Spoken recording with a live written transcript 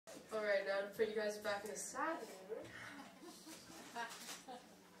to put you guys back in the sad mood.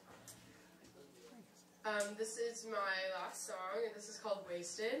 This is my last song, and this is called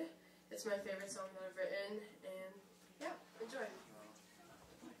Wasted. It's my favorite song that I've written, and yeah, enjoy.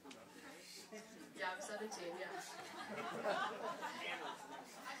 Yeah, I'm 17, yeah.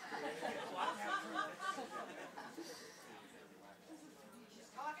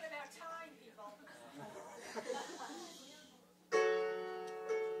 Talking about time, people.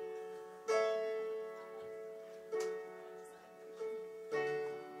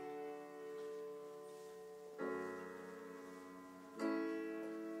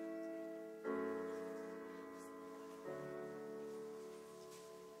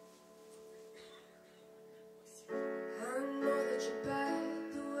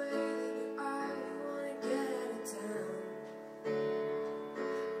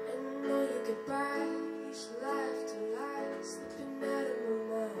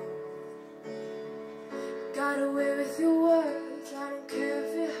 Got away with your words, I don't care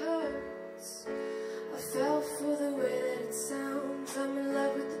if it hurts. I fell for the way that it sounds. I'm in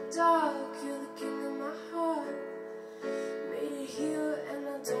love with the dark, you're the king of my heart. Made it here and I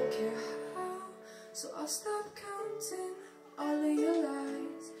don't care how. So I'll stop counting all of your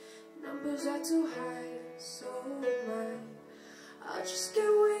lies. Numbers are too high, so am I. I'll just get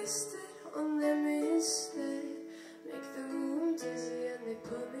wasted on them instead. Make the room dizzy and they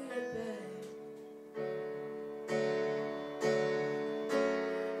put me to bed.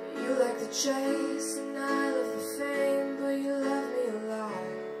 You like the chase and I love the fame, but you love me a lot.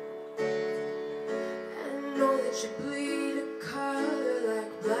 And I know that you bleed a color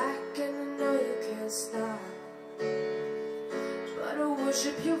like black, and I know you can't stop. But I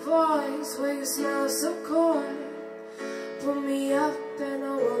worship your voice where you smell so coy. Pull me up and I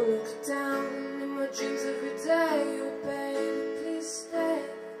won't look down. In my dreams every day, oh baby, please stay.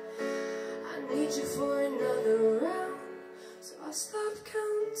 I need you for another round. So I'll stop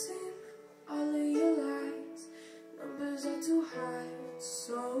counting all of your lies. Numbers are too high,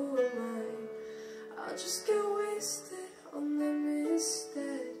 so am I. I'll just get wasted on them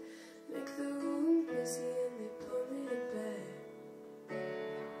instead. Make the room busy and they put me to bed.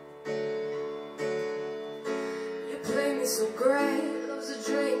 You play me so great, love's a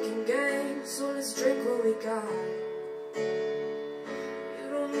drinking game, so let's drink what we got. You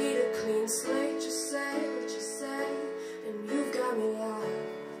don't need a clean slate, just say what you say, and you've got me lost.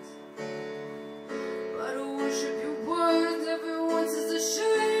 But I worship your words, everyone says I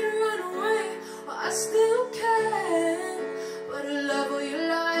shouldn't run away, well I still can. But I love all your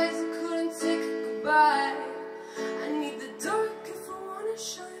lies, I couldn't take a goodbye. I need the dark if I wanna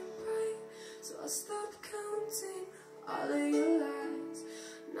shine bright. So I'll stop counting all of your lies.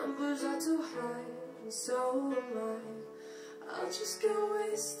 Numbers are too high, and so am I. I'll just get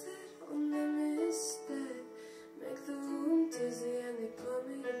wasted on them instead. Make the room dizzy and they put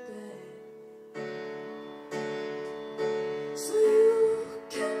me to bed. So you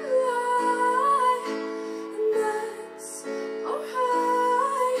can lie, and that's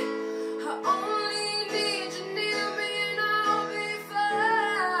alright. I only need you near me and I'll be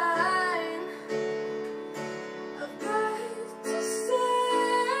fine. I've got to say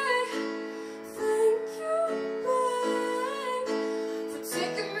thank you, babe, for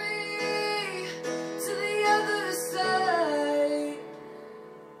taking me to the other side.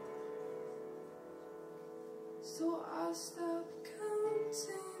 So I'll stop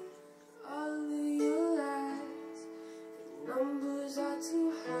counting all of your lies. The numbers are too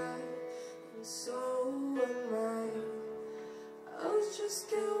high, and so am I. I'll just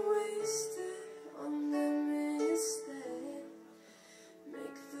get wasted on them instead.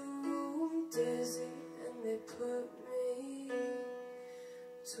 Make the room dizzy and they put me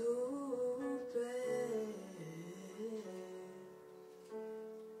to